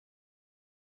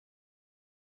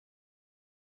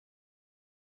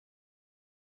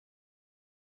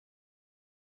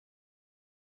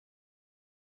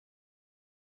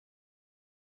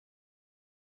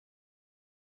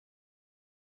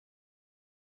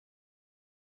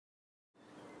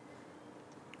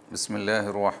بسم الله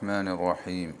الرحمن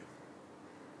الرحيم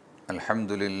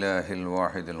الحمد لله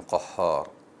الواحد القهار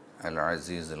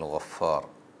العزيز الغفار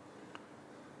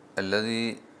الذي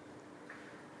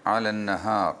على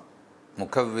النهار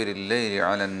مكور الليل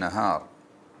على النهار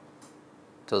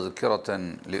تذكرة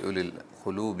لأولي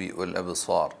القلوب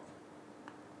والأبصار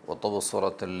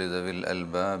وتبصرة لذوي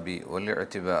الألباب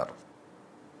والاعتبار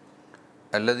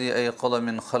الذي أيقظ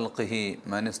من خلقه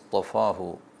من اصطفاه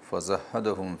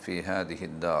فزهدهم في هذه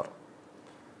الدار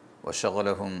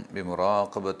وشغلهم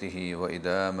بمراقبته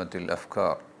وإدامة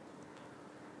الأفكار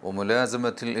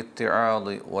وملازمة الاتعاظ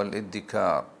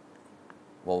والادكار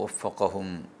ووفقهم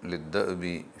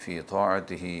للدأب في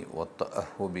طاعته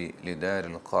والتأهب لدار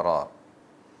القرار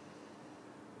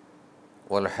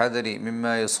والحذر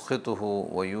مما يسخطه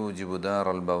ويوجب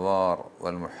دار البوار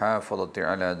والمحافظة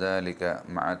على ذلك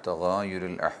مع تغاير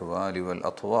الأحوال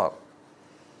والأطوار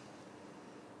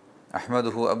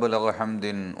أحمده أبلغ حمد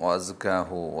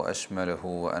وأزكاه وأشمله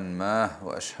وأنماه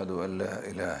وأشهد أن لا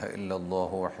إله إلا الله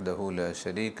وحده لا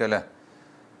شريك له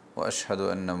وأشهد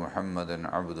أن محمدا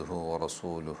عبده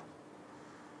ورسوله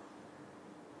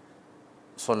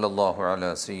صلى الله على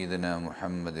سيدنا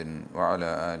محمد وعلى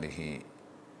آله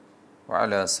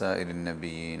وعلى سائر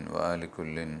النبيين وآل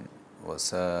كل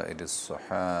وسائر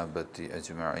الصحابة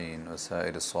أجمعين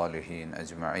وسائر الصالحين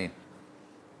أجمعين.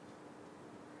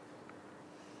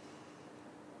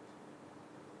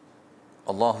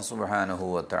 അല്ലാഹു സുബ്ഹാനഹു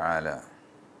വ തആല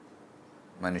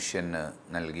മനുഷ്യന്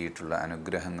നൽകിയിട്ടുള്ള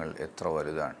അനുഗ്രഹങ്ങൾ എത്ര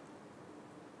വലുതാണ്.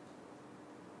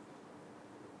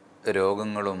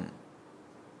 രോഗങ്ങളും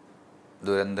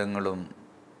ദുരന്തങ്ങളും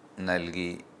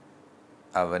നൽകി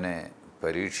അവനെ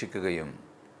പരീക്ഷിക്കുകയും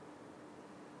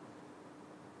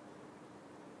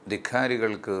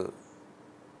ധിക്കാരികൾക്ക്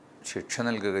ശിക്ഷ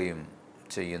നൽകുകയും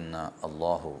ചെയ്യുന്ന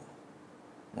അല്ലാഹു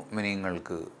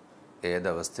മുഅ്മിനീങ്ങൾക്ക്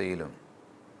ഏതവസ്ഥയിലും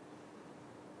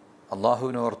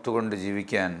അള്ളാഹുവിനെ ഓർത്തുകൊണ്ട്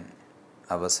ജീവിക്കാൻ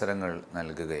അവസരങ്ങൾ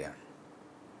നൽകുകയാണ്.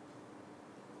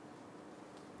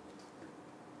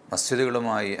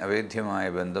 മസ്ജിദുകളുമായി അവേദ്യമായ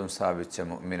ബന്ധം സ്ഥാപിച്ച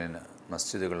മുഅ്മിനിന്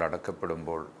മസ്ജിദുകൾ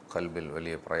അടക്കപ്പെടുമ്പോൾ ഖൽബിൽ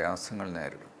വലിയ പ്രയാസങ്ങൾ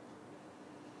നേരിടും.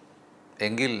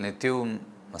 എങ്കിൽ നിത്യവും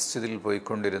മസ്ജിദിൽ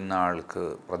പോയിക്കൊണ്ടിരുന്ന ആൾക്ക്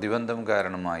പ്രതിബന്ധം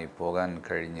കാരണമായി പോകാൻ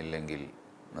കഴിഞ്ഞില്ലെങ്കിൽ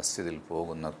മസ്ജിദിൽ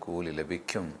പോകുന്ന കൂലി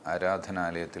ലഭിക്കും,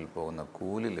 ആരാധനാലയത്തിൽ പോകുന്ന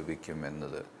കൂലി ലഭിക്കും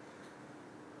എന്നത്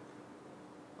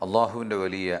അള്ളാഹുവിൻ്റെ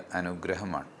വലിയ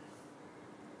അനുഗ്രഹമാണ്.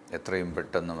 എത്രയും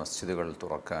പെട്ടെന്ന് മസ്ജിദുകൾ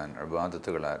തുറക്കാൻ,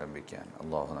 ഇബാദത്തുകൾ ആരംഭിക്കാൻ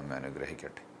അള്ളാഹു നമ്മെ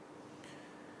അനുഗ്രഹിക്കട്ടെ.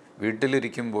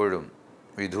 വീട്ടിലിരിക്കുമ്പോഴും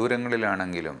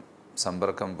വിദൂരങ്ങളിലാണെങ്കിലും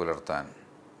സമ്പർക്കം പുലർത്താൻ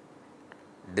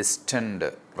ഡിസ്റ്റൻ്റ്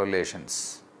റിലേഷൻസ്,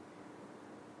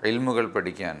 ഇൽമുകൾ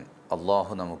പഠിക്കാൻ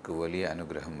അള്ളാഹു നമുക്ക് വലിയ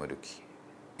അനുഗ്രഹം ഒരുക്കി.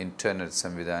 ഇൻ്റർനെറ്റ്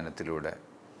സംവിധാനത്തിലൂടെ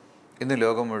ഇന്ന്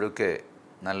ലോകം മുഴുക്കെ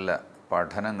നല്ല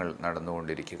പഠനങ്ങൾ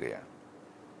നടന്നുകൊണ്ടിരിക്കുകയാണ്.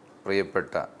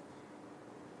 പ്രിയപ്പെട്ട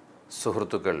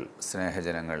സുഹൃത്തുക്കൾ,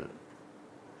 സ്നേഹജനങ്ങൾ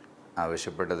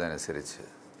ആവശ്യപ്പെട്ടതനുസരിച്ച്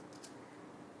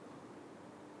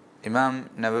ഇമാം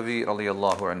നവവി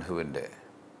റളിയല്ലാഹു അൻഹുവിൻ്റെ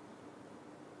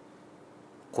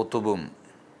ഖുതുബും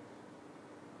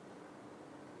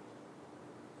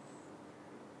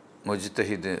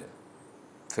മുജ്തഹിദ്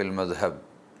ഫിൽ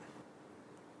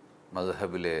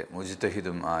മദ്ഹബിലെ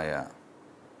മുജ്തഹിദും ആയ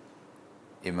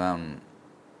ഇമാം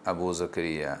അബൂ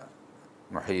സക്കരിയ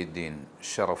മുഹയ്യിദ്ദീൻ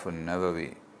ഷറഫുൻ നവവി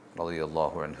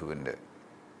റളിയല്ലാഹു അൻഹുവിൻ്റെ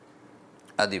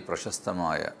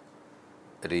അതിപ്രശസ്തമായ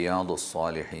റിയാദുസ്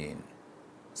സ്വാലിഹീൻ,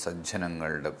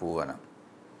 സജ്ജനങ്ങളുടെ പൂവനം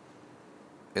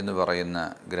എന്ന് പറയുന്ന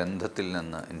ഗ്രന്ഥത്തിൽ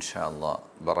നിന്ന് ഇൻഷാ അല്ലാഹ്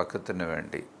ബറക്കത്തിന്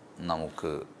വേണ്ടി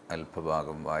നമുക്ക്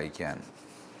അല്പഭാഗം വായിക്കാൻ,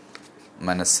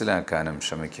 മനസ്സിലാക്കാനും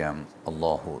ശ്രമിക്കാം.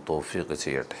 അല്ലാഹു തൗഫീഖ്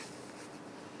ചെയ്യട്ടെ.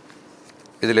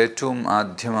 ഇതിലേറ്റവും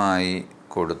ആദ്യമായി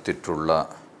കൊടുത്തിട്ടുള്ള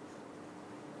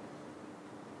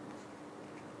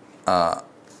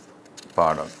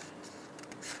പാഠം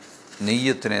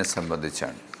നിയ്യത്തിനെ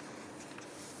സംബന്ധിച്ചാണ്.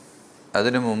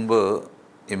 അതിനു മുമ്പ്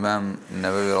ഇമാം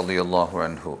നവവി റളിയല്ലാഹു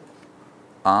അൻഹു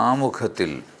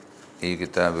ആമുഖത്തിൽ ഈ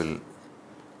കിതാബിൽ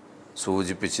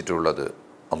സൂചിപ്പിച്ചിട്ടുള്ളത്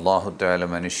അല്ലാഹു തആല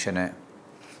മനുഷ്യനെ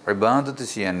ഇബാദത്ത്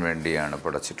ചെയ്യാൻ വേണ്ടിയാണ്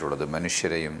പടച്ചിട്ടുള്ളത്,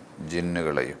 മനുഷ്യരെയും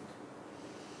ജിന്നുകളെയും.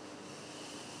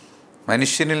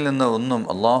 മനുഷ്യനിൽ നിന്ന് ഒന്നും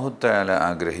അല്ലാഹു തആല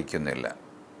ആഗ്രഹിക്കുന്നില്ല.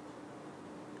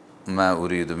 മാ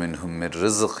ഉരീദു മിൻഹും മിർ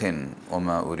റിസ്ഖിൻ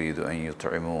വമാ ഉരീദു അൻ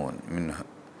യുത്ഇമൂൻ മിൻഹു,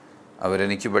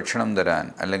 അവരെനിക്ക് ഭക്ഷണം തരാൻ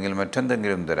അല്ലെങ്കിൽ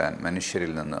മറ്റെന്തെങ്കിലും തരാൻ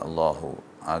മനുഷ്യരിൽ നിന്ന് അല്ലാഹു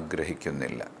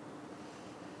ആഗ്രഹിക്കുന്നില്ല.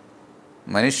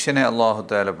 മനുഷ്യനെ അല്ലാഹു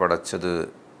തആല പടച്ചത്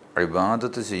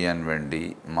ഇബാദത്ത് ചെയ്യാൻ വേണ്ടി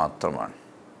മാത്രമാണ്.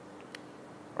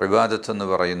 ഇബാദത്ത് എന്ന്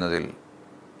പറയുന്നതിൽ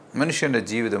മനുഷ്യൻ്റെ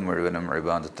ജീവിതം മുഴുവനും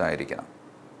ഇബാദത്തായിരിക്കണം.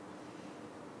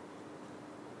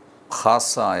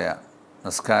 ഖാസായ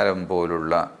നിസ്കാരം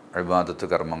പോലുള്ള ഇബാദത്ത്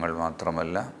കർമ്മങ്ങൾ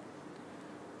മാത്രമല്ല,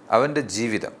 അവൻ്റെ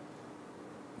ജീവിതം,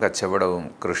 കച്ചവടവും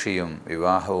കൃഷിയും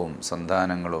വിവാഹവും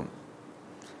സന്താനങ്ങളും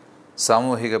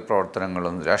സാമൂഹിക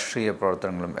പ്രവർത്തനങ്ങളും രാഷ്ട്രീയ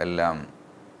പ്രവർത്തനങ്ങളും എല്ലാം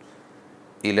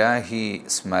ഇലാഹി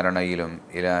സ്മരണയിലും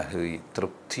ഇലാഹി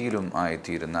തൃപ്തിയിലും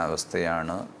ആയിത്തീരുന്ന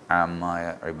അവസ്ഥയാണ് ആമായ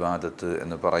ഇബാദത്ത്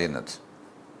എന്ന് പറയുന്നത്.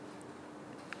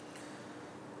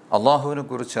 അള്ളാഹുവിനെ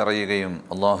കുറിച്ച് അറിയുകയും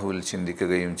അള്ളാഹുവിൽ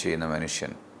ചിന്തിക്കുകയും ചെയ്യുന്ന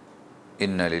മനുഷ്യൻ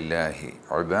ഇന്ന ലില്ലാഹി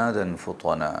ഇബാദൻ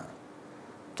ഫുതന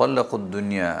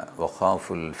ത്വല്ലഖുദ്ദുനിയ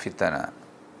വഖാഫുൽ ഫിതന.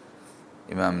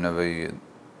 ഇമാം നബവി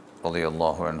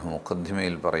റളിയല്ലാഹു അൻഹു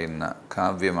മുഖദ്ദിമയിൽ പറയുന്ന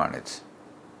കാവ്യമാണിത്.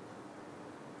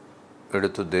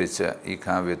 എടുത്തുദ്ധരിച്ച ഈ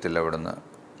കാവ്യത്തിൽ അവിടുന്ന്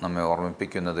നമ്മെ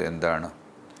ഓർമ്മിപ്പിക്കുന്നത് എന്താണ്?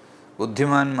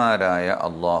 ബുദ്ധിമാന്മാരായ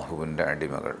അള്ളാഹുവിൻ്റെ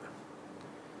അടിമകൾ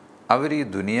അവർ ഈ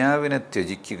ദുനിയാവിനെ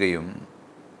ത്യജിക്കുകയും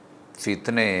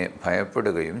ഫിത്നയെ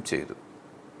ഭയപ്പെടുകയും ചെയ്തു.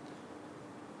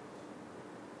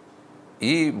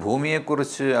 ഈ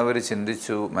ഭൂമിയെക്കുറിച്ച് അവർ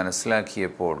ചിന്തിച്ചു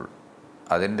മനസ്സിലാക്കിയപ്പോൾ,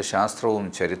 അതിൻ്റെ ശാസ്ത്രവും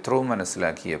ചരിത്രവും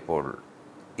മനസ്സിലാക്കിയപ്പോൾ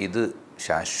ഇത്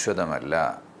ശാശ്വതമല്ല,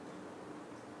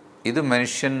 ഇത്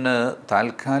മനുഷ്യന്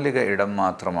താൽക്കാലിക ഇടം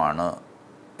മാത്രമാണ്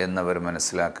എന്നവർ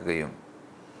മനസ്സിലാക്കുകയും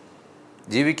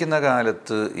ജീവിക്കുന്ന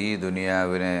കാലത്ത് ഈ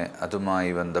ദുനിയാവിനെ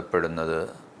അതുമായി ബന്ധപ്പെടുന്നത്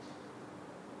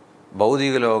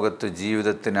ഭൗതിക ലോകത്ത്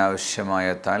ജീവിതത്തിനാവശ്യമായ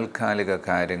താൽക്കാലിക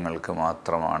കാര്യങ്ങൾക്ക്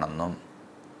മാത്രമാണെന്നും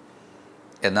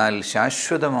എന്നാൽ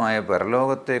ശാശ്വതമായ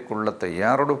പരലോകത്തേക്കുള്ള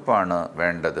തയ്യാറെടുപ്പാണ്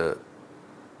വേണ്ടത്,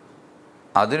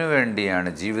 അതിനുവേണ്ടിയാണ്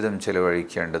ജീവിതം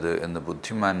ചെലവഴിക്കേണ്ടത് എന്ന്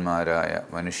ബുദ്ധിമാന്മാരായ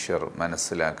മനുഷ്യർ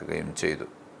മനസ്സിലാക്കുകയും ചെയ്തു.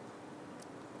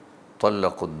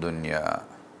 ത്വല്ലഖുദ്ദുനിയ,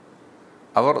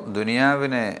 അവർ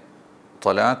ദുനിയാവിനെ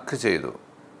ത്വലാക്ക് ചെയ്തു.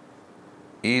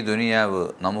 ഈ ദുനിയാവ്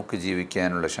നമുക്ക്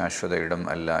ജീവിക്കാനുള്ള ശാശ്വത ഇടം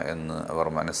അല്ല എന്ന് അവർ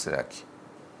മനസ്സിലാക്കി.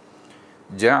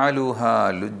 ജഅലൂഹാ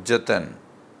ലുജ്ജതൻ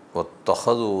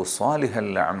വത്തഖദൂ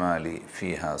സ്വാലിഹൽ അഅമാലി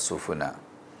ഫീഹാ സുഫുന.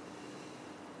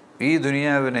 ഈ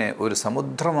ദുനിയാവിനെ ഒരു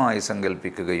സമുദ്രമായി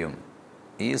സങ്കല്പിക്കുകയും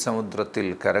ഈ സമുദ്രത്തിൽ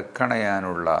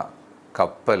കരക്കണയാനുള്ള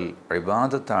കപ്പൽ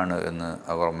ഇബാദത്താണ് എന്ന്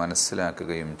അവർ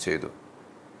മനസ്സിലാക്കുകയും ചെയ്തു.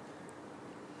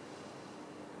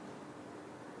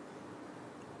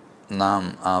 നാം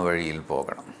ആ വഴിയിൽ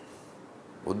പോകണം.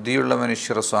 ബുദ്ധിയുള്ള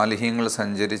മനുഷ്യർ സ്വാലിഹീങ്ങൾ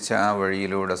സഞ്ചരിച്ച ആ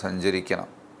വഴിയിലൂടെ സഞ്ചരിക്കണം.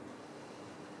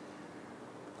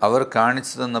 അവർ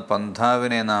കാണിച്ചു തന്ന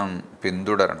പന്ഥാവിനെ നാം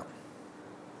പിന്തുടരണം.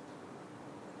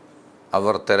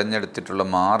 അവർ തിരഞ്ഞെടുത്തിട്ടുള്ള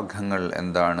മാർഗങ്ങൾ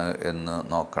എന്താണ് എന്ന്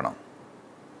നോക്കണം.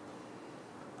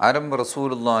 ആരംഭ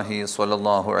റസൂലുള്ളാഹി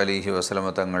സ്വല്ലല്ലാഹു അലൈഹി വസല്ലമ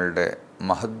തങ്ങളുടെ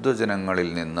മഹദ്വചനങ്ങളിൽ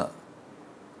നിന്ന്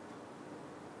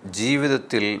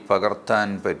ജീവിതത്തിൽ പകർത്താൻ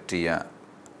പറ്റിയ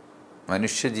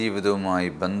മനുഷ്യജീവിതവുമായി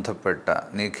ബന്ധപ്പെട്ട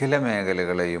നിഖില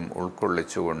മേഖലകളെയും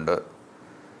ഉൾക്കൊള്ളിച്ചുകൊണ്ട്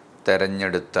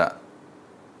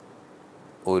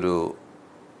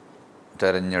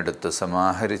തെരഞ്ഞെടുത്ത്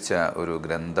സമാഹരിച്ച ഒരു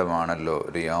ഗ്രന്ഥമാണല്ലോ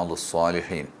റിയാദുസ്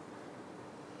സ്വാലിഹീൻ.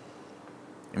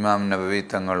 ഇമാം നബവി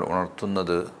തങ്ങൾ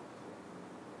ഉണർത്തുന്നത്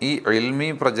ഈ ഇൽമി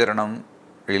പ്രചരണം,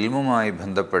 ഇൽമുമായി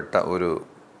ബന്ധപ്പെട്ട ഒരു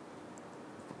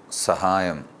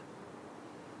സഹായം,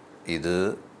 ഇത്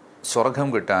സ്വർഗം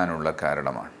കിട്ടാനുള്ള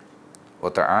കാരണമാണ്.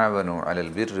 വതആവനു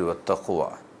അലൽ ബിർരി വത്തഖ്വ,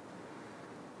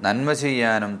 നന്മ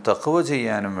ചെയ്യാനും തഖ്വ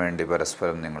ചെയ്യാനും വേണ്ടി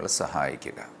പരസ്പരം നിങ്ങൾ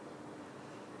സഹായിക്കുക.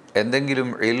 എന്തെങ്കിലും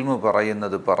ഇൽമു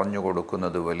പറയുന്നത്, പറഞ്ഞു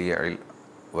കൊടുക്കുന്നത്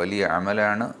വലിയ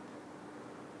അമലാണ്.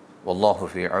 വല്ലാഹു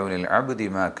ഫി ഔനിൽ അബ്ദി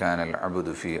മാ കാനൽ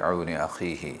അബ്ദു ഫി ഔനി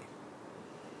അഖീഹി.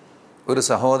 ഒരു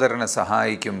സഹോദരനെ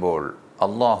സഹായിക്കുമ്പോൾ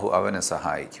അള്ളാഹു അവനെ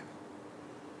സഹായിക്കും.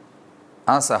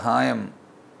 ആ സഹായം,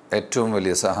 ഏറ്റവും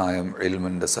വലിയ സഹായം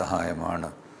ഇൽമിൻ്റെ സഹായമാണ്.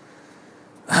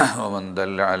 വമൻ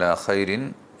ദല്ല അലാ ഖൈരിൻ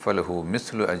ഫലഹു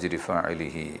മിസ്ലു അജ്രി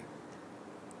ഫാഇലിഹി.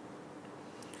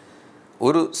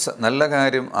 ഒരു നല്ല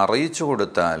കാര്യം അറിയിച്ചു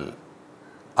കൊടുത്താൽ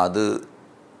അത്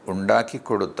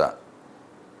ഉണ്ടാക്കിക്കൊടുത്ത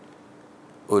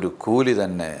ഒരു കൂലി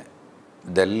തന്നെ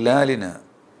ദല്ലാലിന്,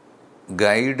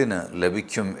 ഗൈഡിന്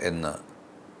ലഭിക്കും എന്ന്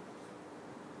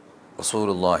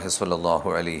റസൂലുള്ളാഹി സ്വല്ലല്ലാഹു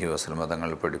അലൈഹി വസല്ലം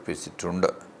തങ്ങൾ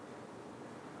പഠിപ്പിച്ചിട്ടുണ്ട്.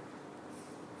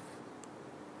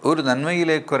 ഒരു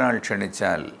നന്മയിലേക്കൊരാൾ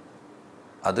ക്ഷണിച്ചാൽ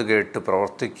അത് കേട്ട്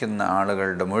പ്രവർത്തിക്കുന്ന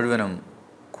ആളുകളുടെ മുഴുവനും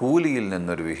കൂലിയിൽ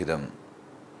നിന്നൊരു വിഹിതം,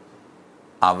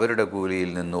 അവരുടെ കൂലിയിൽ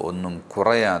നിന്ന് ഒന്നും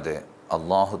കുറയാതെ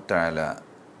അല്ലാഹു തആല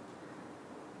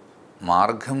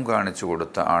മാർഗം കാണിച്ചു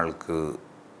കൊടുത്ത ആൾക്ക്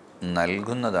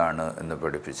നൽകുന്നതാണ് എന്ന്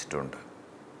പഠിപ്പിച്ചിട്ടുണ്ട്.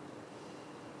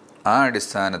 ആ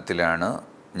അടിസ്ഥാനത്തിലാണ്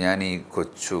ഞാൻ ഈ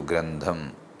കൊച്ചു ഗ്രന്ഥം,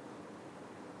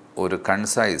 ഒരു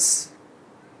കൺസൈസ്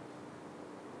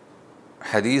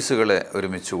ഹദീസുകളെ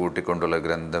ഒരുമിച്ച് കൂട്ടിക്കൊണ്ടുള്ള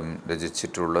ഗ്രന്ഥം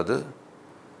രചിച്ചിട്ടുള്ളത്.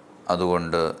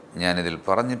 അതുകൊണ്ട് ഞാനിതിൽ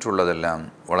പറഞ്ഞിട്ടുള്ളതെല്ലാം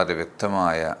വളരെ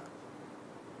വ്യക്തമായ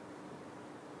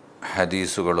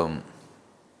ഹദീസുകളും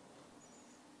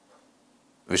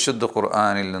വിശുദ്ധ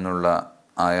ഖുർആനിൽ നിന്നുള്ള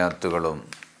ആയാത്തുകളും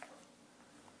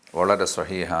വളരെ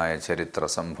സ്വഹീഹായ ചരിത്ര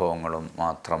സംഭവങ്ങളും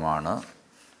മാത്രമാണ്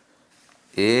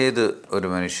ഏത് ഒരു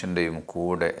മനുഷ്യൻ്റെയും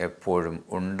കൂടെ എപ്പോഴും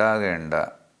ഉണ്ടാകേണ്ട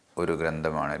ഒരു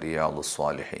ഗ്രന്ഥമാണ് റിയാദുസ്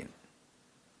സ്വാലിഹീൻ.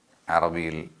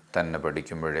 അറബിയിൽ തന്നെ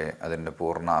പഠിക്കുമ്പോഴേ അതിൻ്റെ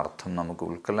പൂർണ്ണ അർത്ഥം നമുക്ക്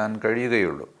ഉൾക്കൊള്ളാൻ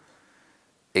കഴിയുകയുള്ളൂ.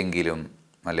 എങ്കിലും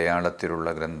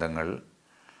മലയാളത്തിലുള്ള ഗ്രന്ഥങ്ങൾ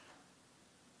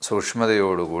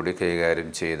സൂക്ഷ്മതയോടുകൂടി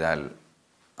കൈകാര്യം ചെയ്താൽ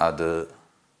അത്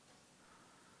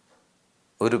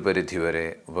ഒരു പരിധിവരെ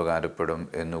ഉപകാരപ്പെടും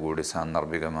എന്നുകൂടി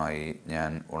സാന്ദർഭികമായി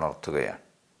ഞാൻ ഉണർത്തുകയാണ്.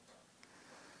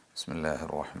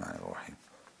 ബിസ്മില്ലാഹിർ റഹ്മാനിർ റഹീം.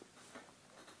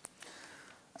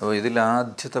 അപ്പോൾ ഇതിൽ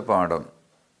ആദ്യത്തെ പാഠം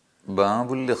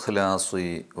ബാബുൽ ഇഖ്ലാസി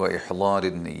വ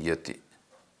ഇഹ്ളാരിൻ നിയ്യത്തി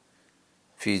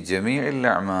ഫി ജമീഇൽ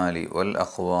അഅമാലി വൽ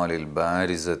അഖ്വാലിൽ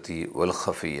ബാരിസത്തി വൽ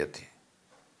ഖഫിയ്യത്തി.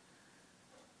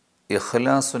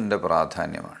 ഇഖ്ലാസിൻ്റെ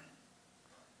പ്രാധാന്യമാണ്.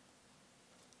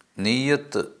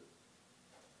 നിയ്യത്ത്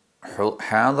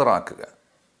ഹാദറാക്കുക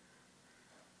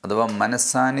അഥവാ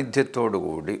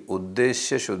മനസ്സാന്നിധ്യത്തോടുകൂടി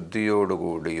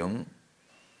ഉദ്ദേശ്യശുദ്ധിയോടുകൂടിയും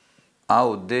ആ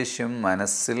ഉദ്ദേശ്യം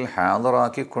മനസ്സിൽ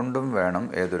ഹാദറാക്കിക്കൊണ്ടും വേണം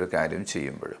ഏതൊരു കാര്യം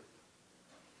ചെയ്യുമ്പോഴും.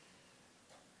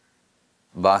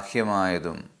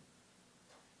 ബാഹ്യമായതും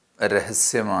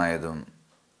രഹസ്യമായതും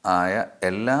ആയ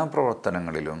എല്ലാ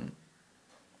പ്രവർത്തനങ്ങളിലും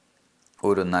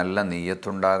ഒരു നല്ല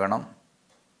നിയ്യത്തുണ്ടാകണം.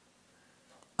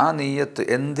 ആ നിയ്യത്ത്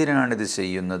എന്തിനാണിത്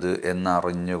ചെയ്യുന്നത്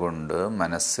എന്നറിഞ്ഞുകൊണ്ട്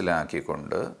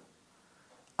മനസ്സിലാക്കിക്കൊണ്ട്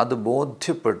അത്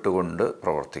ബോധ്യപ്പെട്ടുകൊണ്ട്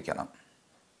പ്രവർത്തിക്കണം.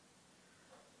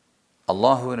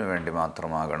 അള്ളാഹുവിന് വേണ്ടി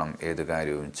മാത്രമാകണം ഏത്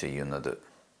കാര്യവും ചെയ്യുന്നത്.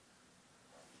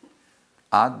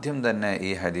 ആദ്യം തന്നെ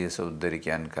ഈ ഹദീസ്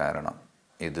ഉദ്ധരിക്കാൻ കാരണം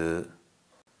ഇത്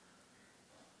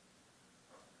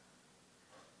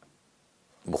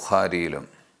ബുഖാരിയിലും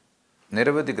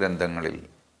നിരവധി ഗ്രന്ഥങ്ങളിൽ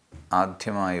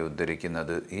ആദ്യമായി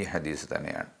ഉദ്ധരിക്കുന്നത് ഈ ഹദീസ്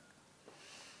തന്നെയാണ്.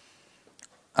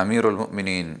 അമീറുൽ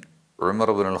മുഅ്മിനീൻ ഉമർ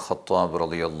ഇബ്നുൽ ഖത്താബ്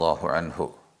റളിയല്ലാഹു അൻഹു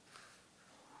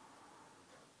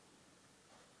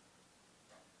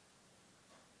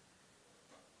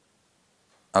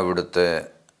അവിടുത്തെ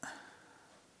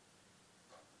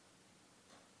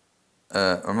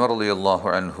ഉമർ റളിയല്ലാഹു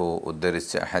അൻഹു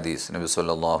ഉദ്ധരിച്ച ഹദീസ് നബി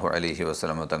സല്ലല്ലാഹു അലൈഹി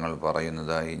വസല്ലം തങ്ങൾ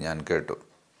പറയുന്നതായി ഞാൻ കേട്ടു.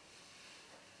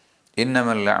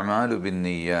 ഇന്നമൽ അഅമാലു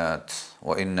ബിന്നിയ്യാത്ത്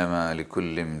വ ഇന്നമാ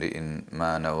ലികുല്ലി ഇംറിഇൻ മാ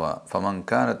നവ ഫമൻ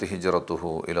കാനത്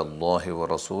ഹിജ്റതുഹു ഇലല്ലാഹി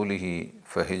വറസൂലിഹി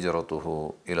ഫഹിജ്റതുഹു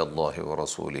ഇലല്ലാഹി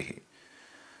വറസൂലിഹി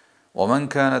വമൻ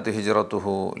കാനത്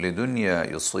ഹിജ്റതുഹു ലിദുനിയാ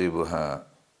യുസീബുഹാ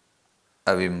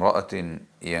അവ ഇംറഅത്തിൻ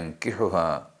യൻകിഹുഹാ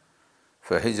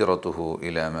ഫഹിജ്റതുഹു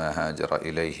ഇലാ മാ ഹാജറ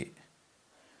ഇലൈഹി.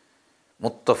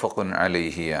 മുത്തഫഖുൻ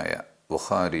അലൈഹിയായ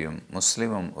ബുഖാരിയും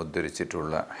മുസ്ലിമും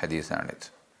ഉദ്ധരിച്ചിട്ടുള്ള ഹദീസാണിത്.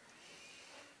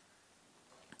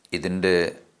 ഇതിൻ്റെ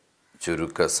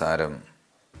ചുരുക്കസാരം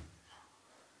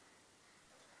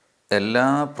എല്ലാ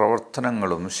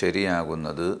പ്രവർത്തനങ്ങളും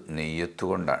ശരിയാകുന്നത് നിയ്യത്ത്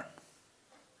കൊണ്ടാണ്.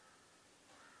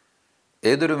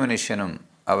 ഏതൊരു മനുഷ്യനും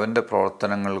അവൻ്റെ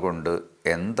പ്രവർത്തനങ്ങൾ കൊണ്ട്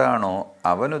എന്താണോ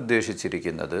അവൻ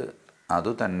ഉദ്ദേശിച്ചിരിക്കുന്നത്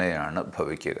അതുതന്നെയാണ്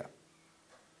ഭവിക്കുക.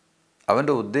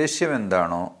 അവൻ്റെ ഉദ്ദേശ്യം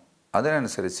എന്താണോ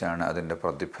അതിനനുസരിച്ചാണ് അതിൻ്റെ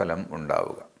പ്രതിഫലം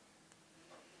ഉണ്ടാവുക.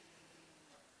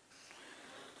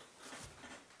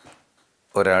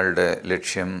 ഒരാളുടെ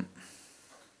ലക്ഷ്യം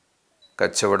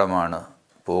കച്ചവടമാണ്,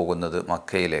 പോകുന്നത്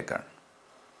മക്കയിലേക്കാണ്.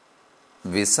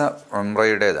 വിസ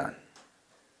ഉംറയുടേതാണ്.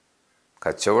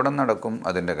 കച്ചവടം നടക്കും,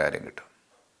 അതിൻ്റെ കാര്യം കിട്ടും.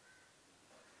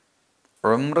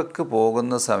 ഉംറയ്ക്ക്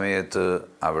പോകുന്ന സമയത്ത്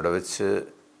അവിടെ വെച്ച്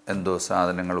എന്തോ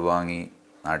സാധനങ്ങൾ വാങ്ങി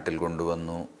നാട്ടിൽ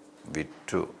കൊണ്ടുവന്നു,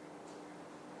 വിറ്റു,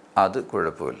 അത്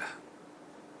കുഴപ്പമില്ല.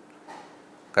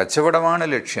 കച്ചവടമാണ്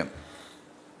ലക്ഷ്യം.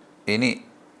 ഇനി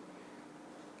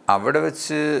അവിടെ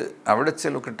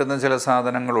കിട്ടുന്ന ചില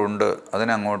സാധനങ്ങളുണ്ട്,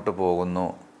 അതിനങ്ങോട്ട് പോകുന്നു.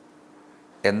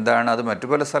 എന്താണ് അത്? മറ്റു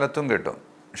പല സ്ഥലത്തും കിട്ടും.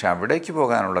 പക്ഷെ അവിടേക്ക്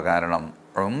പോകാനുള്ള കാരണം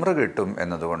ഉംറ കിട്ടും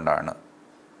എന്നതുകൊണ്ടാണ്.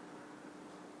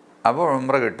 അപ്പോൾ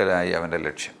ഉംറ കിട്ടലായി അവൻ്റെ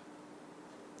ലക്ഷ്യം.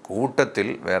 കൂട്ടത്തിൽ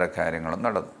വേറെ കാര്യങ്ങളും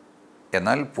നടന്നു.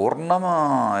 എന്നാൽ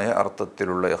പൂർണ്ണമായ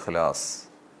അർത്ഥത്തിലുള്ള ഇഖ്ലാസ്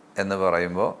എന്ന്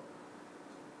പറയുമ്പോൾ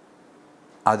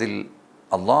അതിൽ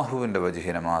അള്ളാഹുവിൻ്റെ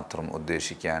വജ്ഹിനെ മാത്രം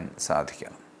ഉദ്ദേശിക്കാൻ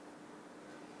സാധിക്കണം.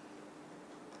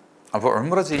 അപ്പോൾ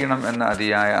ഉംറ ചെയ്യണം എന്ന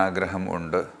അതിയായ ആഗ്രഹം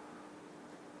ഉണ്ട്,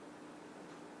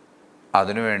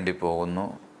 അതിനുവേണ്ടി പോകുന്നു.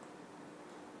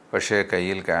 പക്ഷേ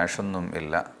കയ്യിൽ ക്യാഷൊന്നും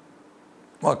ഇല്ല,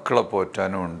 മക്കളെ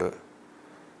പോറ്റാനും ഉണ്ട്.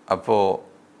 അപ്പോൾ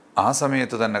ആ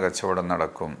സമയത്ത് തന്നെ കച്ചവടം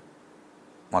നടക്കും.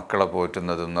 മക്കളെ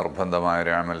പോറ്റുന്നത്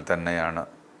നിർബന്ധമായൊരു അമൽ തന്നെയാണ്.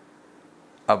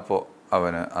 അപ്പോൾ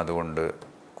അവന് അതുകൊണ്ട്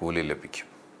കൂലി ലഭിക്കും.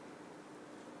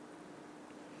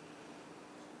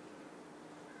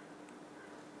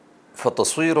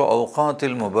 فتصوير أوقات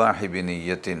المباح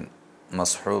بنية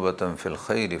മസ്ഹൂബത്തൻ ഫിൽ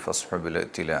ഖൈരി ഫസ്ഹുബിൽ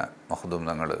തില. മഖ്ദൂം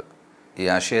തങ്ങൾ ഈ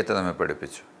ആശയത്തെ നമ്മെ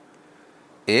പഠിപ്പിച്ചു.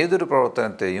 ഏതൊരു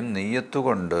പ്രവർത്തനത്തെയും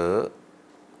നിയ്യത്തുകൊണ്ട്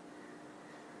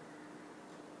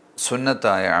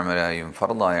സുന്നത്തായ അമലായും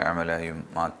ഫർദായ അമലായും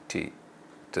മാറ്റി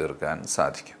തീർക്കാൻ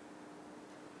സാധിക്കും.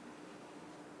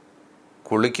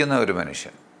 കുളിക്കുന്ന ഒരു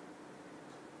മനുഷ്യൻ,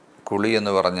 കുളി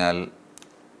എന്ന് പറഞ്ഞാൽ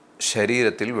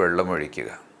ശരീരത്തിൽ വെള്ളമൊഴിക്കുക,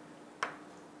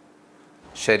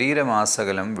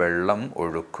 ശരീരമാസകലം വെള്ളം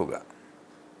ഒഴുക്കുക,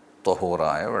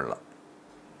 ത്വഹൂറായ വെള്ളം.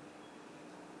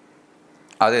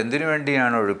 അതെന്തിനു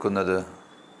വേണ്ടിയാണ് ഒഴുക്കുന്നത്?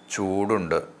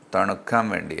 ചൂടുണ്ട്, തണുക്കാൻ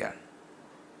വേണ്ടിയാണ്.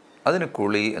 അതിന്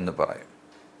കുളി എന്ന് പറയും.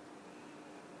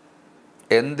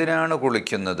 എന്തിനാണ്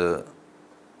കുളിക്കുന്നത്?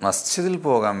 മസ്ജിദിൽ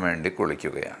പോകാൻ വേണ്ടി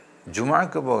കുളിക്കുകയാണ്,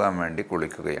 ജുമുഅക്ക് പോകാൻ വേണ്ടി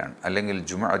കുളിക്കുകയാണ്, അല്ലെങ്കിൽ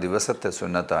ജുമുഅ ദിവസത്തെ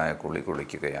സുന്നത്തായ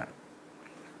കുളിക്കുകയാണ്.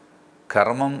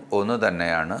 കർമ്മം ഒന്ന്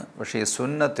തന്നെയാണ്, പക്ഷേ ഈ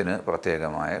സുന്നത്തിന്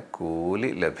പ്രത്യേകമായ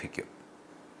കൂലി ലഭിക്കും.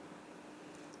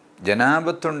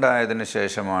 ജനാബത്തുണ്ടായതിന്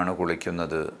ശേഷമാണ്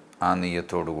കുളിക്കുന്നത് ആ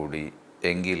നിയ്യത്തോടുകൂടി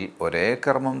എങ്കിൽ ഒരേ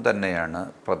കർമ്മം തന്നെയാണ്,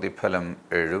 പ്രതിഫലം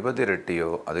 70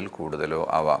 ഇരട്ടിയോ അതിൽ കൂടുതലോ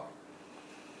ആവാം.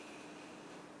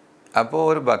 അപ്പോൾ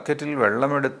ഒരു ബക്കറ്റിൽ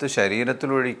വെള്ളമെടുത്ത് ശരീരത്തിൽ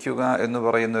ഒഴിക്കുക എന്ന്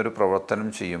പറയുന്ന ഒരു പ്രവർത്തനം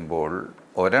ചെയ്യുമ്പോൾ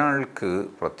ഒരാൾക്ക്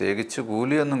പ്രത്യേകിച്ച്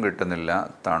കൂലിയൊന്നും കിട്ടുന്നില്ല,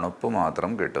 തണുപ്പ്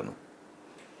മാത്രം കിട്ടുന്നു.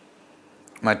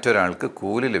 മറ്റൊരാൾക്ക്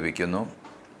കൂലി ലഭിക്കുന്നു,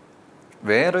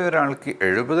 വേറെ ഒരാൾക്ക്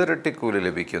 70 ഇരട്ടി കൂലി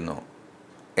ലഭിക്കുന്നു.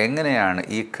 എങ്ങനെയാണ്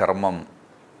ഈ കർമ്മം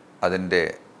അതിൻ്റെ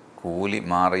കൂലി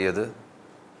മാറിയത്?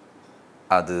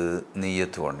 അത്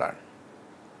നിയ്യത്ത് കൊണ്ടാണ്.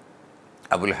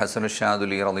 അബുൽ ഹസൻ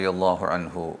ഷാദുലി റളിയല്ലാഹു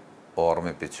അൻഹു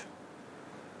ഓർമ്മിപ്പിച്ചു,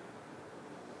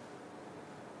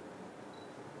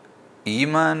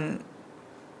 ഈമാൻ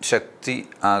ശക്തി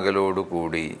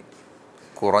ആകലോടുകൂടി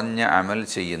കുറഞ്ഞ അമൽ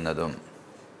ചെയ്യുന്നതും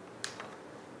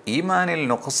ഈമാനിൽ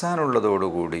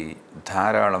നുഖ്സാനുള്ളതോടുകൂടി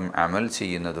ധാരാളം അമൽ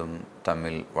ചെയ്യുന്നതും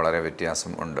തമ്മിൽ വളരെ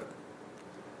വ്യത്യാസം ഉണ്ട്.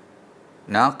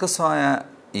 നാഖസായ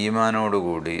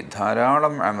ഈമാനോടുകൂടി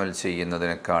ധാരാളം അമൽ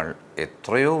ചെയ്യുന്നതിനേക്കാൾ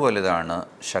എത്രയോ വലുതാണ്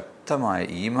ശക്തമായ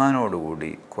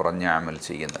ഈമാനോടുകൂടി കുറഞ്ഞ അമൽ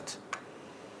ചെയ്യുന്നത്.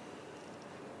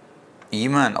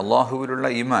 ഈമാൻ, അള്ളാഹുവിലുള്ള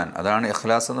ഈമാൻ, അതാണ്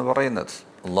ഇഖ്ലാസ് എന്ന് പറയുന്നത്.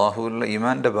 അള്ളാഹുവിലുള്ള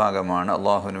ഈമാൻ്റെ ഭാഗമാണ്,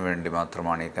 അള്ളാഹുവിന് വേണ്ടി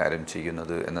മാത്രമാണ് ഈ കാര്യം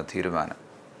ചെയ്യുന്നത് എന്ന തീരുമാനം.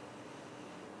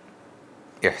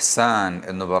 ഇഹ്സാൻ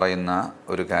എന്ന് പറയുന്ന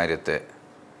ഒരു കാര്യത്തെ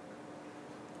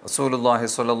റസൂലുള്ളാഹി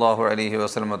സ്വല്ലല്ലാഹു അലൈഹി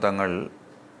വസല്ലം തങ്ങൾ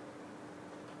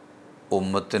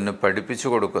ഉമ്മത്തിന് പഠിപ്പിച്ചു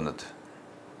കൊടുക്കുന്നത്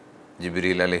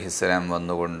ജിബ്രീൽ അലൈഹിസ്സലാം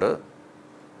വന്നുകൊണ്ട്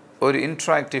ഒരു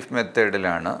ഇൻട്രാക്റ്റീവ്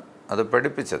മെത്തേഡിലാണ് അത്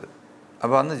പഠിപ്പിച്ചത്.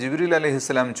 അപ്പോൾ അന്ന് ജിബ്രീൽ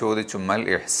അലൈഹിസ്സലാം ചോദിച്ചു, മൽ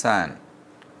ഇഹ്സാൻ,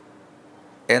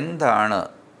 എന്താണ്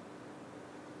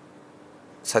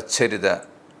സച്ചരിത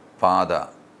പാത,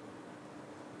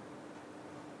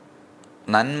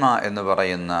 നന്മ എന്ന്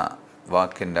പറയുന്ന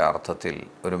വാക്കിൻ്റെ അർത്ഥത്തിൽ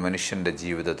ഒരു മനുഷ്യൻ്റെ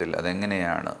ജീവിതത്തിൽ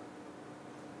അതെങ്ങനെയാണ്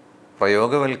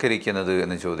പ്രയോഗവൽക്കരിക്കുന്നത്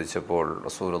എന്ന് ചോദിച്ചപ്പോൾ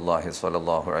റസൂലുള്ളാഹി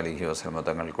സ്വല്ലല്ലാഹു അലൈഹി വസല്ലം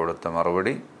തങ്ങൾ കൊടുത്ത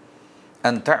മറുപടി,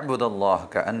 അൻ തഅ്ബുദല്ലാഹ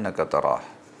കഅന്നക തറാഹ്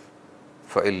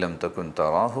ഫഇൻ ലം തകുൻ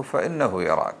തറാഹു ഫഇന്നഹു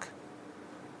യറാക്.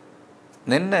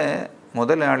 നിന്നെ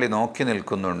മുതലാളി നോക്കി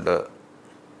നിൽക്കുന്നുണ്ട്,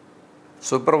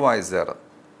 സൂപ്പർവൈസർ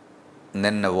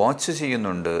നിന്നെ വാച്ച്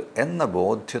ചെയ്യുന്നുണ്ട് എന്ന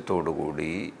ബോധ്യത്തോടുകൂടി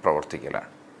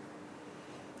പ്രവർത്തിക്കലാണ്.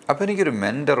 അപ്പം എനിക്കൊരു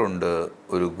മെൻറ്ററുണ്ട്,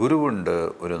 ഒരു ഗുരുവുണ്ട്,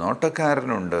 ഒരു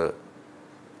നോട്ടക്കാരനുണ്ട്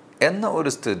എന്ന ഒരു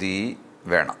സ്ഥിതി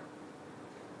വേണം.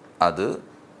 അത്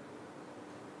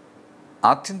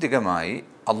ആത്യന്തികമായി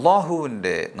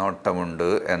അള്ളാഹുവിൻ്റെ നോട്ടമുണ്ട്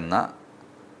എന്ന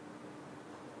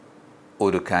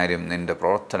ഒരു കാര്യം നിൻ്റെ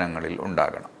പ്രവർത്തനങ്ങളിൽ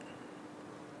ഉണ്ടാകണം.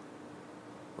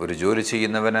 ഒരു ജോലി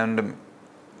ചെയ്യുന്നവൻ്റെ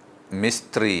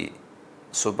മിസ്ത്രി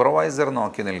സൂപ്പർവൈസർ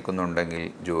നോക്കി നിൽക്കുന്നുണ്ടെങ്കിൽ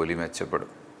ജോലി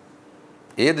മെച്ചപ്പെടും.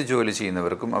 ഏത് ജോലി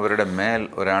ചെയ്യുന്നവർക്കും അവരുടെ മേൽ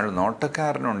ഒരാൾ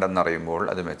നോട്ടക്കാരനുണ്ടെന്നറിയുമ്പോൾ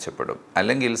അത് മെച്ചപ്പെടും.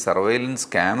 അല്ലെങ്കിൽ സർവൈലൻസ്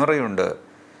ക്യാമറയുണ്ട്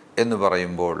എന്ന്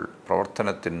പറയുമ്പോൾ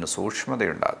പ്രവർത്തനത്തിന്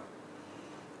സൂക്ഷ്മതയുണ്ടാകും.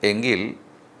 എങ്കിൽ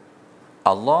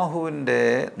അള്ളാഹുവിൻ്റെ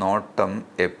നോട്ടം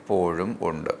എപ്പോഴും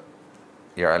ഉണ്ട്.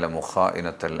 യഅലമു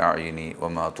ഖായിനത്തൽ അഅ്യുനി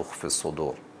വമാ തുഖ്ഫി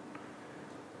സുദൂർ.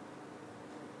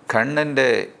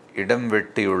 കണ്ണിൻ്റെ ഇടം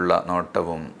വെട്ടിയുള്ള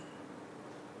നോട്ടവും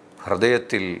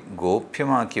ഹൃദയത്തിൽ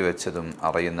ഗോപ്യമാക്കി വെച്ചതും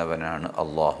അറിയുന്നവനാണ്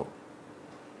അള്ളാഹു.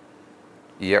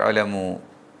 യഅലമു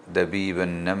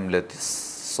ദബീബൻ നംലത്തി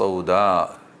സൗദാ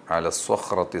അല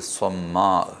സ്വഖ്റത്തി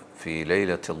സ്വമ്മാ ഫീ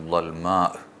ലൈലത്തിൽ ളൽമാ.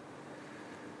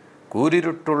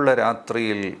 കൂരിരുട്ടുള്ള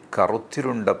രാത്രിയിൽ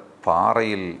കറുത്തിരുണ്ട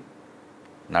പാറയിൽ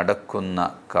നടക്കുന്ന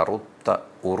കറുത്ത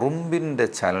ഉറുമ്പിൻ്റെ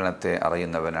ചലനത്തെ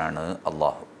അറിയുന്നവനാണ്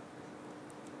അള്ളാഹു.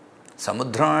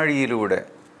 സമുദ്രാഴിയിലൂടെ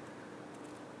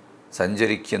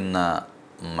സഞ്ചരിക്കുന്ന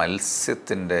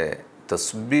മത്സ്യത്തിൻ്റെ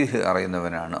തസ്ബീഹ്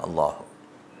അറിയുന്നവനാണ് അള്ളാഹു.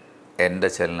 എൻ്റെ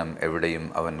ചലനം എവിടെയും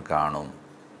അവൻ കാണും.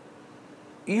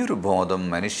 ഈ ഒരു ബോധം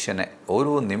മനുഷ്യനെ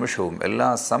ഓരോ നിമിഷവും എല്ലാ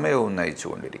സമയവും നയിച്ചു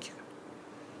കൊണ്ടിരിക്കുക.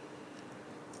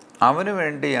 അവന്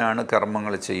വേണ്ടിയാണ്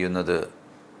കർമ്മങ്ങൾ ചെയ്യുന്നത്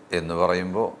എന്ന്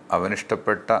പറയുമ്പോൾ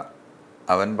അവനിഷ്ടപ്പെട്ട,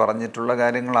 അവൻ പറഞ്ഞിട്ടുള്ള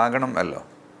കാര്യങ്ങളാകണം അല്ലോ.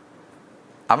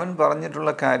 അവൻ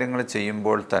പറഞ്ഞിട്ടുള്ള കാര്യങ്ങൾ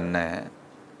ചെയ്യുമ്പോൾ തന്നെ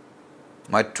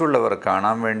മറ്റുള്ളവർ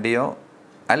കാണാൻ വേണ്ടിയോ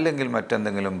അല്ലെങ്കിൽ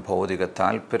മറ്റെന്തെങ്കിലും ഭൗതിക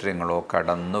താല്പര്യങ്ങളോ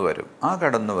കടന്നു വരും. ആ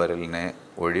കടന്നു വരലിനെ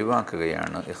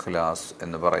ഒഴിവാക്കുകയാണ് ഇഖ്ലാസ്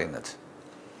എന്ന് പറയുന്നത്.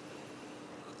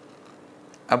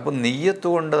 അപ്പോൾ നിയ്യത്ത്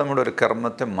കൊണ്ട് നമ്മുടെ ഒരു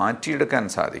കർമ്മത്തെ മാറ്റിയെടുക്കാൻ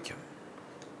സാധിക്കും.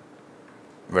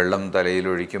 വെള്ളം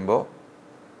തലയിലൊഴിക്കുമ്പോൾ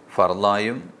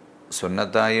ഫർളായും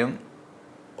സുന്നത്തായും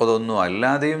അതൊന്നും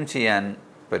അല്ലാതെയും ചെയ്യാൻ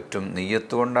പറ്റും.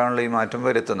 നിയ്യത്ത് കൊണ്ടാണല്ലോ ഈ മാറ്റം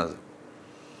വരുത്തുന്നത്.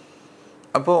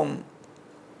 അപ്പോൾ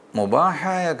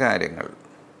മുബാഹായ കാര്യങ്ങൾ,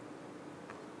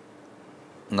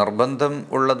 നിർബന്ധം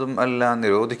ഉള്ളതും അല്ല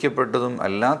നിരോധിക്കപ്പെട്ടതും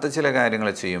അല്ലാത്ത ചില കാര്യങ്ങൾ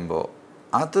ചെയ്യുമ്പോൾ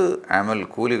അത് അമൽ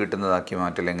കൂലി കിട്ടുന്നതാക്കി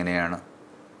മാറ്റൽ എങ്ങനെയാണ്?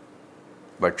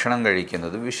 ഭക്ഷണം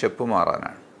കഴിക്കുന്നത് വിശപ്പ്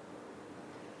മാറാനാണ്.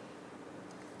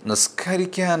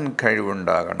 നിസ്കരിക്കാൻ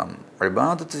കഴിവുണ്ടാകണം,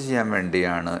 ഇബാദത്ത് ചെയ്യാൻ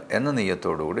വേണ്ടിയാണ് എന്ന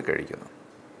നിയ്യത്തോടുകൂടി കഴിക്കുന്നു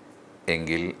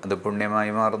എങ്കിൽ അത്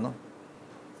പുണ്യമായി മാറുന്നു.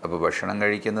 അപ്പോൾ ഭക്ഷണം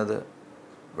കഴിക്കുന്നത്,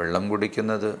 വെള്ളം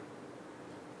കുടിക്കുന്നത്,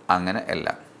 അങ്ങനെ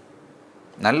എല്ലാം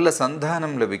നല്ല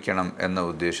സന്താനം ലഭിക്കണം എന്ന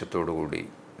ഉദ്ദേശത്തോടു കൂടി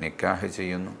നിക്കാഹ്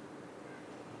ചെയ്യുന്നു.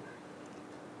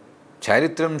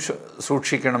 ചാരിത്രം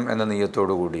സൂക്ഷിക്കണം എന്ന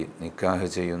നിയ്യത്തോടു കൂടി നിക്കാഹ്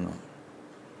ചെയ്യുന്നു.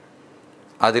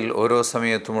 അതിൽ ഓരോ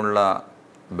സമയത്തുമുള്ള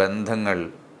ബന്ധങ്ങൾ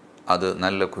അത്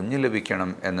നല്ല കുഞ്ഞ് ലഭിക്കണം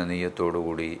എന്ന നിയ്യത്തോടു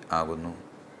കൂടി ആകുന്നു.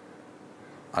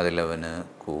 അതിലവന്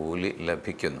കൂലി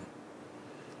ലഭിക്കുന്നു.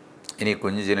 ഇനി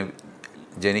കുഞ്ഞ്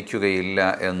ജനിക്കുകയില്ല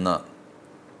എന്ന്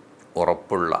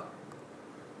ഉറപ്പുള്ള,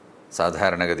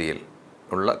 സാധാരണഗതിയിൽ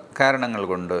ഉള്ള കാരണങ്ങൾ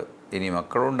കൊണ്ട് ഇനി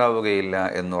മക്കളുണ്ടാവുകയില്ല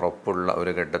എന്നുറപ്പുള്ള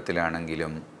ഒരു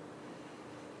ഘട്ടത്തിലാണെങ്കിലും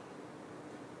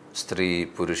സ്ത്രീ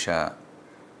പുരുഷ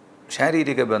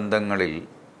ശാരീരിക ബന്ധങ്ങളിൽ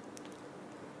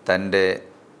തൻ്റെ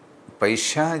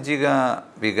പൈശാചിക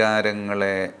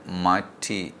വികാരങ്ങളെ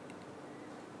മാറ്റി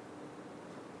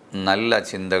നല്ല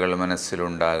ചിന്തകൾ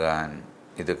മനസ്സിലുണ്ടാകാൻ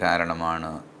ഇത്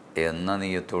കാരണമാണ് എന്ന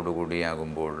നിയ്യത്തോടു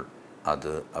കൂടിയാകുമ്പോൾ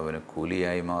അത് അവന്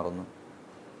കൂലിയായി മാറുന്നു.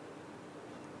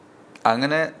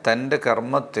 അങ്ങനെ തൻ്റെ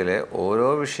കർമ്മത്തിലെ ഓരോ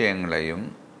വിഷയങ്ങളെയും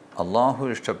അള്ളാഹു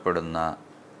ഇഷ്ടപ്പെടുന്ന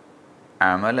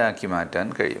അമലാക്കി മാറ്റാൻ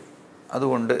കഴിയും.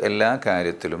 അതുകൊണ്ട് എല്ലാ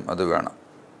കാര്യത്തിലും അത് വേണം.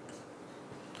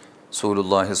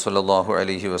 റസൂലുള്ളാഹി സ്വല്ലല്ലാഹു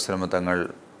അലൈഹി വസല്ലം തങ്ങൾ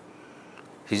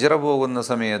ഹിജ്റ പോകുന്ന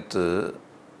സമയത്ത്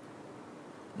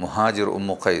മുഹാജിർ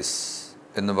ഉമ്മു ഖൈസ്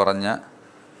എന്ന് പറഞ്ഞ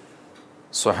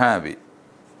സ്വഹാബി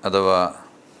അഥവാ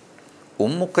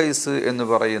ഉമ്മു ഖൈസ് എന്ന്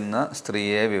പറയുന്ന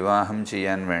സ്ത്രീയെ വിവാഹം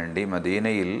ചെയ്യാൻ വേണ്ടി,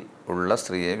 മദീനയിൽ ഉള്ള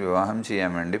സ്ത്രീയെ വിവാഹം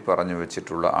ചെയ്യാൻ വേണ്ടി പറഞ്ഞു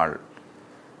വച്ചിട്ടുള്ള ആൾ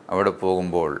അവിടെ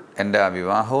പോകുമ്പോൾ എൻ്റെ ആ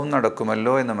വിവാഹവും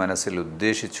നടക്കുമല്ലോ എന്ന് മനസ്സിൽ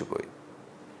ഉദ്ദേശിച്ചു പോയി.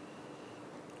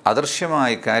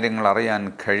 അദൃശ്യമായി കാര്യങ്ങൾ അറിയാൻ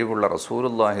കഴിവുള്ള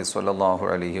റസൂലുള്ളാഹി സ്വല്ലല്ലാഹു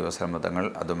അലൈഹി വസല്ലം തങ്ങൾ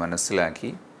അത് മനസ്സിലാക്കി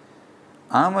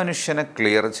ആ മനുഷ്യനെ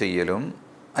ക്ലിയർ ചെയ്യലും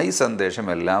ഈ സന്ദേശം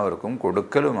എല്ലാവർക്കും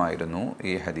കൊടുക്കലുമായിരുന്നു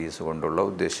ഈ ഹദീസ് കൊണ്ടുള്ള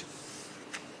ഉദ്ദേശം.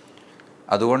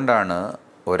 അതുകൊണ്ടാണ്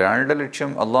ഒരാളുടെ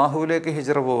ലക്ഷ്യം അള്ളാഹുവിലേക്ക്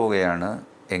ഹിജ്റ പോവുകയാണ്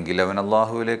എങ്കിൽ അവൻ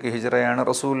അള്ളാഹുവിലേക്ക് ഹിജ്റയാണ്,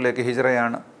 റസൂലിലേക്ക്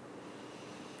ഹിജ്റയാണ്.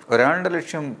 ഒരാളുടെ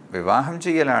ലക്ഷ്യം വിവാഹം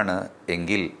ചെയ്യലാണ്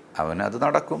എങ്കിൽ അവനത്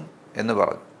നടക്കും എന്ന്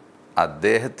പറഞ്ഞു.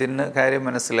 അദ്ദേഹത്തിന് കാര്യം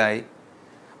മനസ്സിലായി,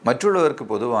 മറ്റുള്ളവർക്ക്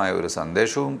പൊതുവായ ഒരു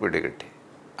സന്ദേശവും പിടികിട്ടി.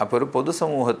 അപ്പോൾ ഒരു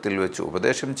പൊതുസമൂഹത്തിൽ വെച്ച്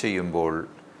ഉപദേശം ചെയ്യുമ്പോൾ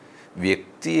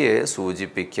വ്യക്തിയെ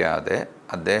സൂചിപ്പിക്കാതെ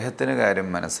അദ്ദേഹത്തിന് കാര്യം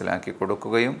മനസ്സിലാക്കി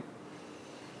കൊടുക്കുകയും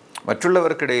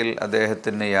മറ്റുള്ളവർക്കിടയിൽ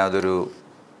അദ്ദേഹത്തിന് യാതൊരു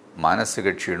മാനസിക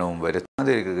ക്ഷീണവും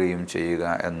വരുത്താതിരിക്കുകയും ചെയ്യുക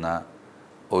എന്ന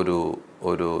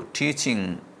ഒരു ടീച്ചിങ്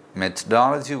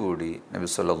മെത്തഡോളജി കൂടി നബി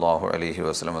സല്ലല്ലാഹു അലൈഹി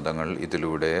വസല്ലം തങ്ങൾ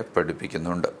ഇതിലൂടെ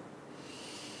പഠിപ്പിക്കുന്നുണ്ട്.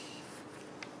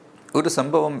 ഒരു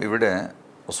സംഭവം ഇവിടെ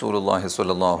റസൂലുള്ളാഹി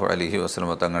സ്വല്ലല്ലാഹു അലൈഹി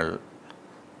വസല്ലം തങ്ങൾ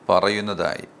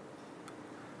പറയുന്നതായി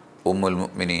ഉമ്മുൽ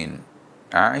മുഅ്മിനീൻ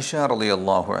ആയിഷ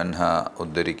റളിയല്ലാഹു അൻഹ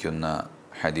ഉദ്ധരിക്കുന്ന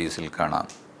ഹദീസിൽ കാണാം.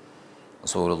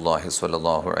 റസൂലുള്ളാഹി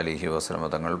സ്വല്ലല്ലാഹു അലൈഹി വസല്ലം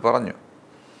തങ്ങൾ പറഞ്ഞു,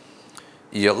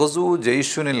 യഗ്സു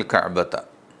ജയ്ഷുനിൽ കഅബത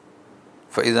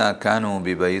ഫഇദാ കാനൂ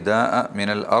ബിബൈദാഅ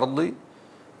മിനൽ അർളി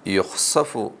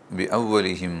യുഖ്സഫു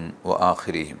ബിഅവ്വലിഹിം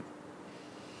വആഖിരിഹിം.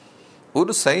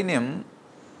 ഒരു സൈന്യം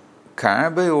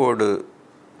കഅബയോട്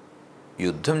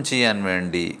യുദ്ധം ചെയ്യാൻ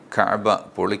വേണ്ടി, കഅബ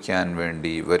പൊളിക്കാൻ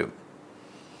വേണ്ടി വരും.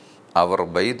 അവർ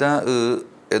ബൈദാ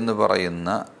എന്ന് പറയുന്ന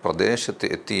പ്രദേശത്ത്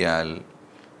എത്തിയാൽ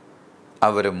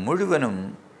അവരെ മുഴുവനും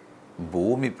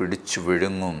ഭൂമി പിടിച്ചു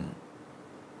വിഴുങ്ങും.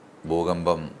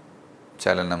 ഭൂകമ്പം,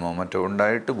 ചലനമോ മറ്റോ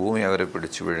ഉണ്ടായിട്ട് ഭൂമി അവരെ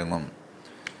പിടിച്ചു വിഴുങ്ങും.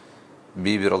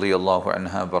 ബീബി റളിയല്ലാഹു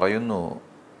അൻഹ പറയുന്നു,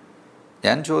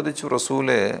 ഞാൻ ചോദിച്ചു,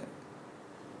 റസൂലെ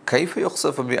കൈഫ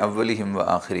യുഖ്സഫു ബി അവ്വലിഹിം വ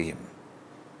ആഖിരിഹിം,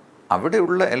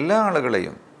 അവിടെയുള്ള എല്ലാ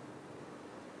ആളുകളെയും,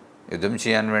 യുദ്ധം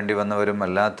ചെയ്യാൻ വേണ്ടി വന്നവരും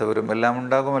അല്ലാത്തവരും എല്ലാം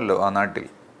ഉണ്ടാകുമല്ലോ ആ നാട്ടിൽ.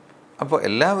 അപ്പോൾ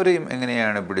എല്ലാവരെയും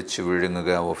എങ്ങനെയാണ് പിടിച്ചു വിഴുങ്ങുക?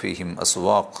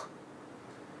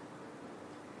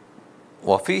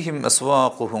 വഫീഹിം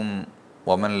അസ്വാഖുഹും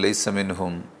വമൻ ലൈസ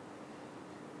മിൻഹും.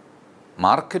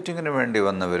 മാർക്കറ്റിങ്ങിന് വേണ്ടി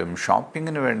വന്നവരും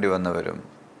ഷോപ്പിങ്ങിന് വേണ്ടി വന്നവരും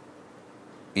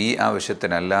ഈ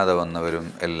ആവശ്യത്തിനല്ലാതെ വന്നവരും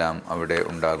എല്ലാം അവിടെ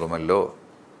ഉണ്ടാകുമല്ലോ.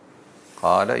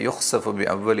 ഖാല യുഖ്സഫു ബി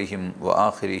അവ്വലിഹിം വ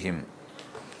ആഖിരിഹിം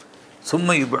സുമ്മ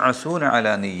യുബ്അസൂന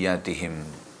അലാ നിയ്യാതിഹിം.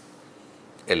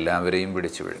 എല്ലാവരെയും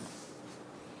പിടിച്ചു വിഴുങ്ങും.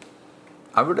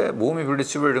 അവിടെ ഭൂമി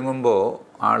പിടിച്ചു വിഴുങ്ങുമ്പോൾ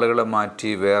ആളുകളെ മാറ്റി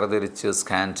വേർതിരിച്ച്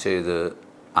സ്കാൻ ചെയ്ത്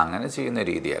അങ്ങനെ ചെയ്യുന്ന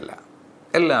രീതിയല്ല,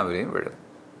 എല്ലാവരെയും വിഴുങ്ങും.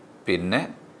 പിന്നെ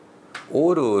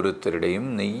ഓരോരുത്തരുടെയും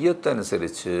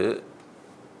നെയ്യത്തനുസരിച്ച്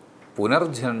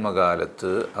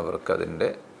പുനർജന്മകാലത്ത് അവർക്കതിൻ്റെ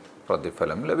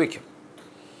പ്രതിഫലം ലഭിക്കും.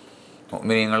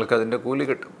 മുഅ്മിനീങ്ങൾക്ക് അതിൻ്റെ കൂലി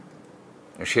കിട്ടും.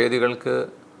 നിഷേധികൾക്ക്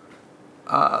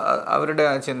അവരുടെ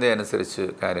ആ ചിന്തയനുസരിച്ച്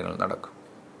കാര്യങ്ങൾ നടക്കും.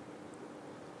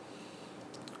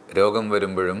 രോഗം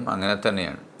വരുമ്പോഴും അങ്ങനെ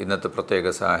തന്നെയാണ്. ഇന്നത്തെ പ്രത്യേക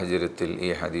സാഹചര്യത്തിൽ ഈ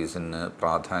ഹദീസിന്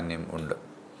പ്രാധാന്യം ഉണ്ട്.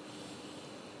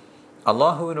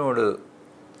 അള്ളാഹുവിനോട്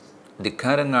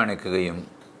ധിക്കാരം കാണിക്കുകയും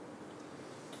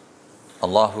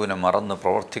അള്ളാഹുവിനെ മറന്ന്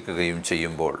പ്രവർത്തിക്കുകയും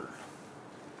ചെയ്യുമ്പോൾ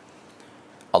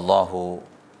അള്ളാഹു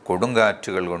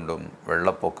കൊടുങ്കാറ്റുകൾ കൊണ്ടും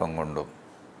വെള്ളപ്പൊക്കം കൊണ്ടും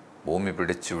ഭൂമി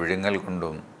പിടിച്ചു വിഴുങ്ങൽ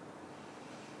കൊണ്ടും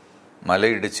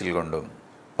മലയിടിച്ചിൽ കൊണ്ടും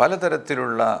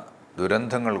പലതരത്തിലുള്ള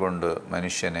ദുരന്തങ്ങൾ കൊണ്ട്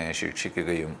മനുഷ്യനെ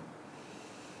ശിക്ഷിക്കുകയും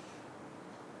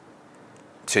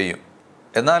ചെയ്യും.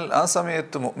 എന്നാൽ ആ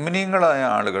സമയത്ത് മുഅ്മിനീങ്ങളായ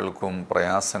ആളുകൾക്കും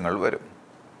പ്രയാസങ്ങൾ വരും.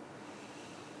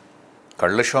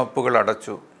 കള്ള് ഷോപ്പുകൾ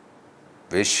അടച്ചു,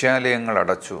 വേശ്യാലയങ്ങൾ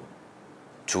അടച്ചു,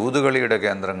 ചൂതുകളിയുടെ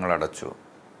കേന്ദ്രങ്ങൾ അടച്ചു,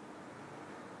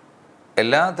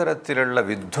 എല്ലാ തരത്തിലുള്ള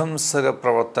വിധ്വംസക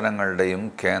പ്രവർത്തനങ്ങളുടെയും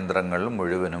കേന്ദ്രങ്ങൾ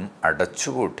മുഴുവനും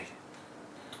അടച്ചുപൂട്ടി.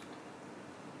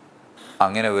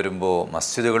 അങ്ങനെ വരുമ്പോൾ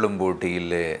മസ്ജിദുകളും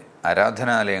പൂട്ടിയില്ലേ,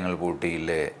 ആരാധനാലയങ്ങൾ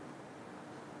പൂട്ടിയില്ലേ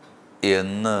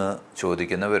എന്ന്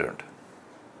ചോദിക്കുന്നവരുണ്ട്.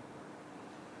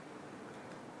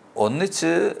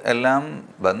 ഒന്നിച്ച് എല്ലാം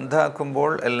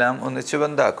ബന്ധാക്കുമ്പോൾ എല്ലാം ഒന്നിച്ച്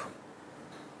ബന്ധാക്കും.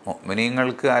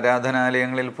 മുഅ്മിനീങ്ങൾക്ക്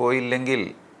ആരാധനാലയങ്ങളിൽ പോയില്ലെങ്കിൽ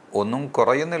ഒന്നും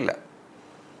കുറയുന്നില്ല.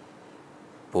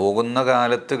 പോകുന്ന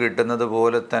കാലത്ത് കിട്ടുന്നത്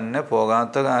പോലെ തന്നെ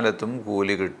പോകാത്ത കാലത്തും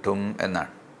കൂലി കിട്ടും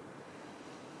എന്നാണ്.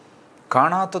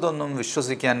 കാണാത്തതൊന്നും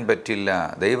വിശ്വസിക്കാൻ പറ്റില്ല,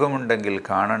 ദൈവമുണ്ടെങ്കിൽ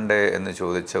കാണണ്ടേ എന്ന്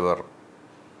ചോദിച്ചവർ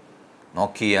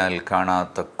നോക്കിയാൽ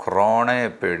കാണാത്ത ക്രോണയെ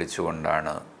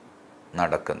പേടിച്ചുകൊണ്ടാണ്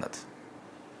നടക്കുന്നത്.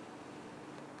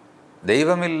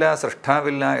 ദൈവമില്ല,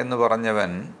 സൃഷ്ടാവില്ല എന്ന്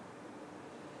പറഞ്ഞവൻ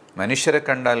മനുഷ്യരെ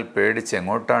കണ്ടാൽ പേടിച്ച്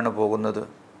എങ്ങോട്ടാണ് പോകുന്നത്?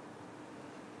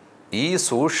 ഈ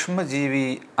സൂക്ഷ്മജീവി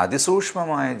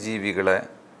അതിസൂക്ഷ്മമായ ജീവികളെ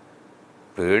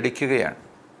പേടിക്കുകയാണ്.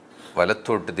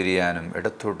 വലത്തോട്ട് തിരിയാനും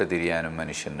ഇടത്തോട്ട് തിരിയാനും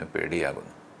മനുഷ്യന്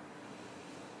പേടിയാകുന്നു.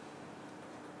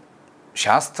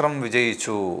 ശാസ്ത്രം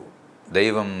വിജയിച്ചു,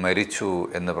 ദൈവം മരിച്ചു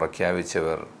എന്ന്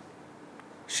പ്രഖ്യാപിച്ചവർ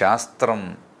ശാസ്ത്രം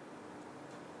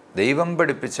ദൈവം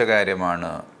പഠിപ്പിച്ച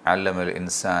കാര്യമാണ്, അല്ലമൽ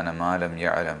ഇൻസാന മാലം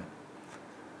യഅലം,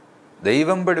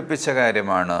 ദൈവം പഠിപ്പിച്ച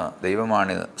കാര്യമാണ്,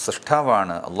 ദൈവമാണ്,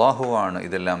 സൃഷ്ടാവാണ്, അള്ളാഹുവാണ്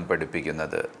ഇതെല്ലാം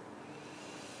പഠിപ്പിക്കുന്നത്,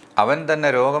 അവൻ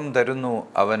തന്നെ രോഗം തരുന്നു,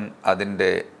 അവൻ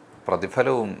അതിൻ്റെ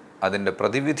പ്രതിഫലവും അതിൻ്റെ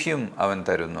പ്രതിവിധിയും അവൻ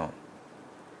തരുന്നു,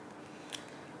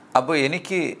 അപ്പോൾ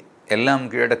എനിക്ക് എല്ലാം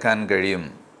കീഴടക്കാൻ കഴിയും,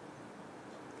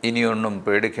 ഇനിയൊന്നും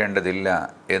പേടിക്കേണ്ടതില്ല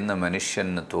എന്ന്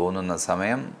മനുഷ്യന് തോന്നുന്ന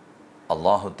സമയം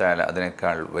അല്ലാഹു തആല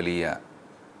അതിനേക്കാൾ വലിയ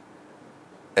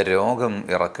രോഗം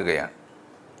ഇറക്കുകയാണ്.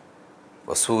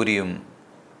 വസൂരിയും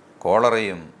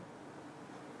കോളറയും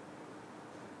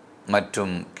മറ്റും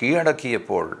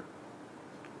കീഴടക്കിയപ്പോൾ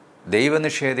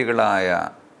ദൈവനിഷേധികളായ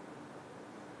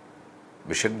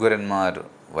വിഷഗ്വരന്മാർ,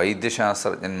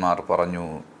 വൈദ്യശാസ്ത്രജ്ഞന്മാർ പറഞ്ഞു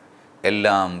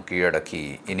എല്ലാം കീഴടക്കി,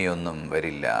 ഇനിയൊന്നും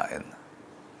വരില്ല എന്ന്.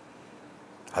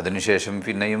 അതിനുശേഷം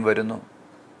പിന്നെയും വരുന്നു.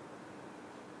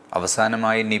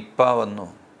 അവസാനമായി നിപ്പ വന്നു.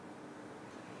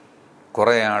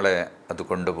 കുറേ ആളെ അത്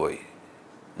കൊണ്ടുപോയി.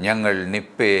 ഞങ്ങൾ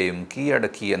നിപ്പയെയും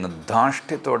കീഴടക്കി എന്ന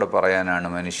ധാർഷ്ട്യത്തോടെ പറയാനാണ്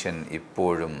മനുഷ്യൻ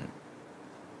ഇപ്പോഴും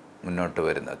മുന്നോട്ട്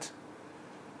വരുന്നത്.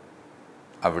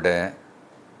 അവിടെ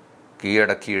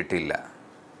കീഴടക്കിയിട്ടില്ല.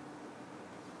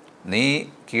 നീ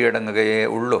കീഴടങ്ങുകയേ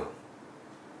ഉള്ളൂ.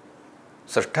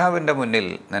 സൃഷ്ടാവിൻ്റെ മുന്നിൽ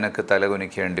നിനക്ക്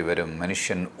തലകുനിക്കേണ്ടി വരും.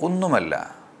 മനുഷ്യൻ ഒന്നുമല്ല.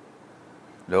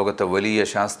 ലോകത്തെ വലിയ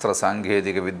ശാസ്ത്ര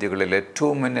സാങ്കേതിക വിദ്യകളിൽ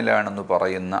ഏറ്റവും മുന്നിലാണെന്ന്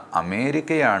പറയുന്ന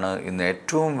അമേരിക്കയാണ് ഇന്ന്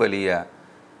ഏറ്റവും വലിയ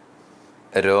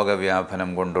രോഗവ്യാപനം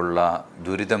കൊണ്ടുള്ള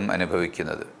ദുരിതം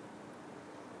അനുഭവിക്കുന്നത്.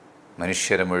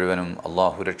 മനുഷ്യരെ മുഴുവനും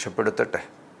അള്ളാഹു രക്ഷപ്പെടുത്തട്ടെ.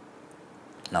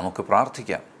 നമുക്ക്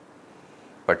പ്രാർത്ഥിക്കാം.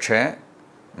 പക്ഷേ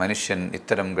മനുഷ്യൻ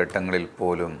ഇത്തരം ഘട്ടങ്ങളിൽ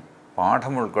പോലും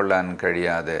പാഠം ഉൾക്കൊള്ളാൻ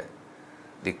കഴിയാതെ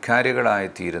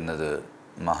ധിക്കാരികളായിത്തീരുന്നത്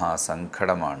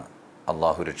മഹാസങ്കടമാണ്.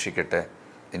 അള്ളാഹു രക്ഷിക്കട്ടെ.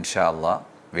 ഇൻഷാ അള്ളാഹ്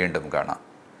വീണ്ടും കാണാം.